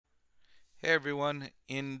Hey everyone,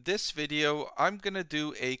 in this video I'm going to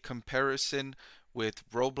do a comparison with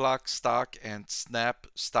Roblox stock and Snap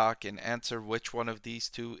stock and answer which one of these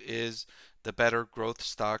two is the better growth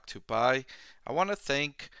stock to buy. I want to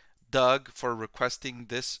thank Doug for requesting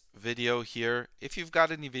this video here. If you've got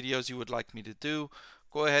any videos you would like me to do,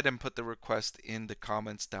 go ahead and put the request in the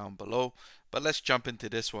comments down below. But let's jump into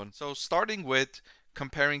this one. So starting with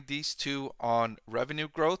comparing these two on revenue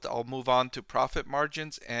growth, I'll move on to profit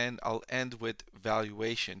margins and I'll end with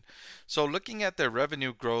valuation. So looking at their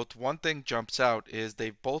revenue growth, one thing jumps out is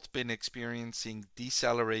they've both been experiencing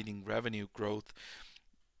decelerating revenue growth.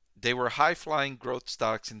 They were high-flying growth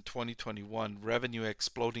stocks in 2021, revenue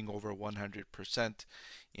exploding over 100%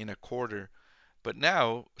 in a quarter. But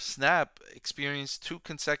now Snap experienced two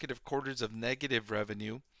consecutive quarters of negative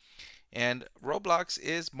revenue, and Roblox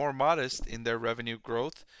is more modest in their revenue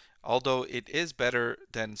growth, although it is better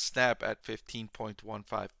than Snap at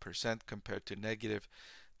 15.15% compared to negative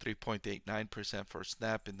 3.89% for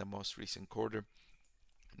Snap in the most recent quarter.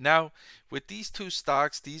 Now, with these two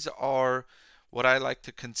stocks, these are what I like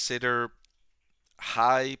to consider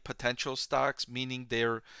high potential stocks, meaning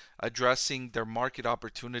they're addressing their market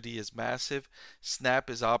opportunity is massive. Snap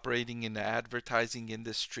is operating in the advertising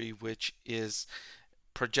industry, which is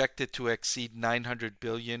projected to exceed 900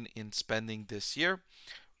 billion in spending this year.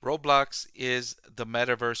 Roblox is the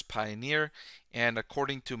metaverse pioneer, and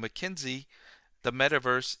according to McKinsey, the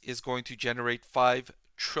metaverse is going to generate $5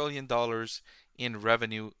 trillion in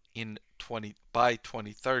revenue by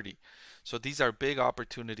 2030. So these are big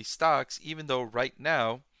opportunity stocks, even though right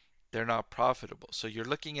now they're not profitable. So you're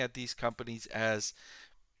looking at these companies as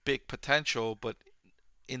big potential, but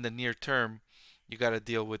in the near term, you got to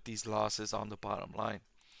deal with these losses on the bottom line.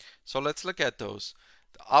 So let's look at those.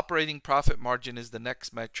 The operating profit margin is the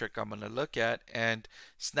next metric I'm going to look at, and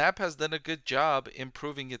Snap has done a good job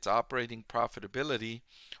improving its operating profitability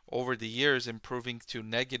over the years, improving to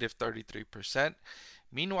negative 33%.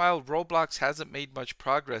 Meanwhile, Roblox hasn't made much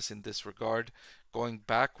progress in this regard, going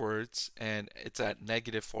backwards, and it's at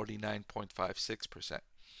negative 49.56%.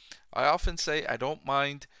 I often say I don't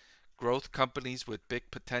mind growth companies with big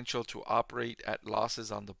potential to operate at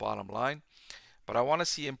losses on the bottom line, but I want to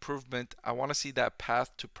see improvement. I want to see that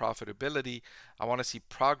path to profitability. I want to see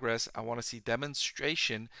progress. I want to see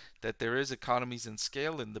demonstration that there is economies and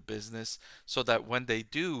scale in the business, so that when they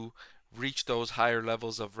do reach those higher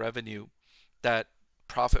levels of revenue, that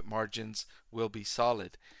profit margins will be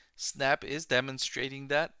solid. Snap is demonstrating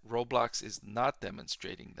that. Roblox is not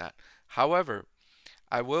demonstrating that. However,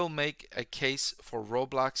 I will make a case for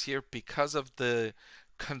Roblox here because of the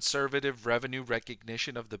conservative revenue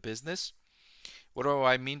recognition of the business. What do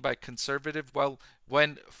I mean by conservative? Well,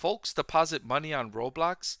 when folks deposit money on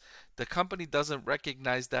Roblox, the company doesn't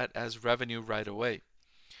recognize that as revenue right away.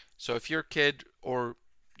 So if your kid or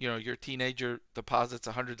your teenager deposits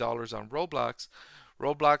 $100 on Roblox,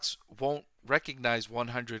 Roblox won't recognize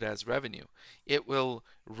 100 as revenue. It will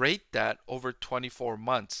rate that over 24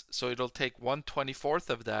 months. So it'll take 1/24th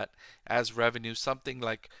of that as revenue, something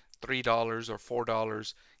like $3 or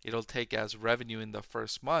 $4 it'll take as revenue in the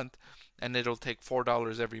first month, and it'll take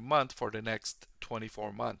 $4 every month for the next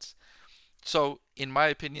 24 months. So in my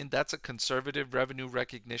opinion, that's a conservative revenue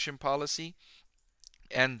recognition policy,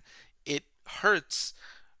 and it hurts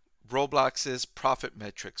Roblox's profit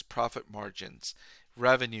metrics, profit margins,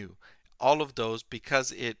 revenue, all of those,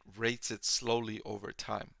 because it rates it slowly over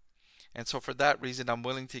time. And so for that reason, I'm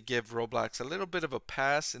willing to give Roblox a little bit of a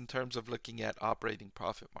pass in terms of looking at operating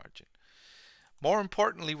profit margin. More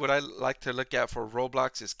importantly, what I like to look at for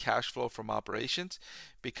Roblox is cash flow from operations,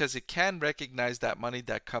 because it can recognize that money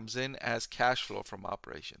that comes in as cash flow from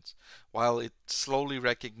operations. While it slowly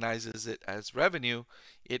recognizes it as revenue,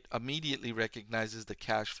 it immediately recognizes the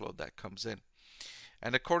cash flow that comes in.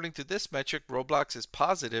 And according to this metric, Roblox is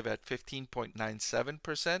positive at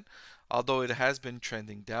 15.97%, although it has been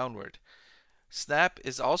trending downward. Snap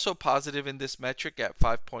is also positive in this metric at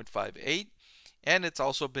 5.58, and it's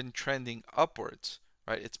also been trending upwards,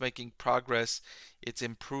 right? It's making progress. It's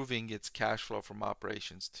improving its cash flow from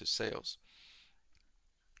operations to sales.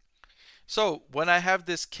 So when I have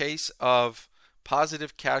this case of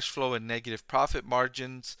positive cash flow and negative profit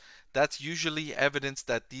margins, that's usually evidence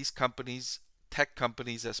that these companies, tech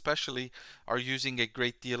companies especially, are using a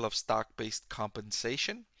great deal of stock-based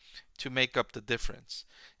compensation to make up the difference.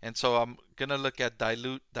 And so I'm going to look at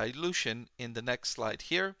dilution in the next slide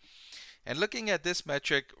here. And looking at this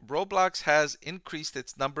metric, Roblox has increased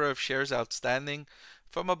its number of shares outstanding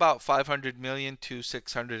from about 500 million to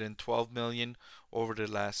 612 million over the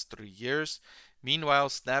last 3 years. Meanwhile,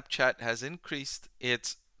 Snapchat has increased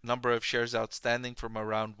its number of shares outstanding from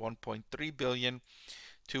around 1.3 billion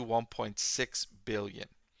to 1.6 billion.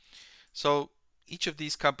 So each of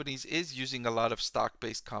these companies is using a lot of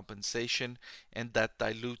stock-based compensation, and that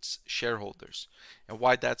dilutes shareholders. And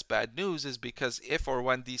why that's bad news is because if or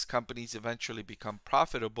when these companies eventually become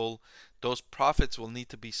profitable, those profits will need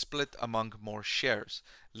to be split among more shares,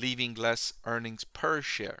 leaving less earnings per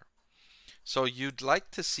share. So you'd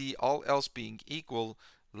like to see, all else being equal,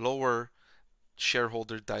 lower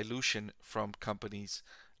shareholder dilution from companies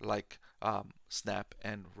like Snap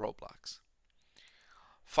and Roblox.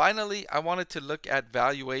 Finally, I wanted to look at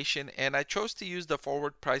valuation, and I chose to use the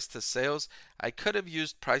forward price to sales. I could have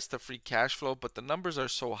used price to free cash flow, but the numbers are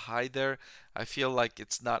so high there, I feel like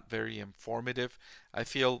it's not very informative. I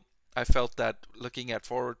felt that looking at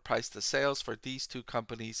forward price to sales for these two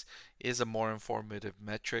companies is a more informative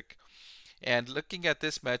metric. And looking at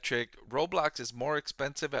this metric, Roblox is more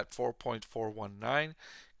expensive at 4.419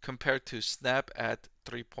 compared to Snap at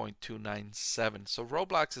 3.297. So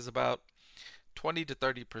Roblox is about 20 to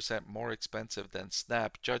 30% more expensive than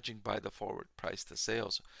Snap, judging by the forward price to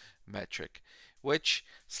sales metric, which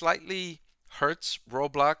slightly hurts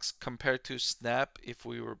Roblox compared to Snap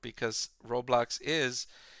because Roblox is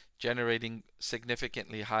generating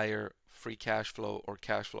significantly higher free cash flow or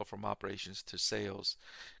cash flow from operations to sales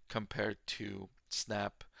compared to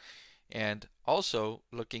Snap. And also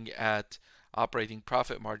looking at operating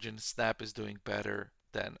profit margin, Snap is doing better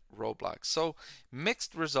than Roblox. So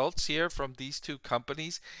mixed results here from these two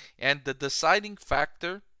companies, and the deciding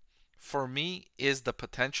factor for me is the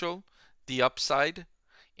potential, the upside.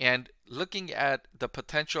 And looking at the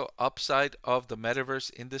potential upside of the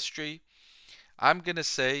metaverse industry, I'm going to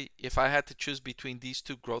say if I had to choose between these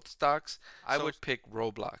two growth stocks, I would pick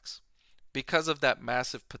Roblox because of that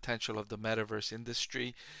massive potential of the metaverse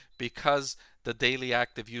industry, because the daily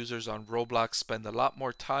active users on Roblox spend a lot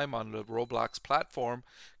more time on the Roblox platform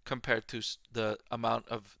compared to the amount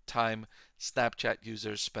of time Snapchat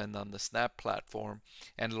users spend on the Snap platform.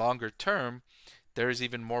 And longer term, there is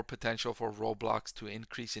even more potential for Roblox to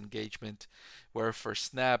increase engagement, where for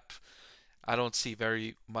Snap, I don't see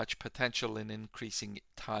very much potential in increasing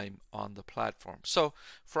time on the platform. So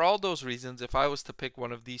for all those reasons, if I was to pick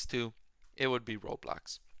one of these two, it would be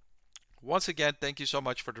Roblox. Once again, thank you so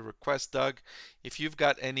much for the request, Doug. If you've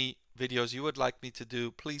got any videos you would like me to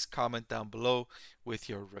do, please comment down below with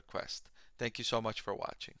your request. Thank you so much for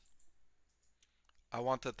watching. I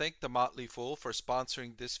want to thank the Motley Fool for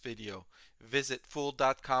sponsoring this video. Visit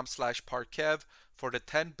fool.com/Parkev for the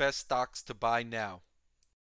 10 best stocks to buy now.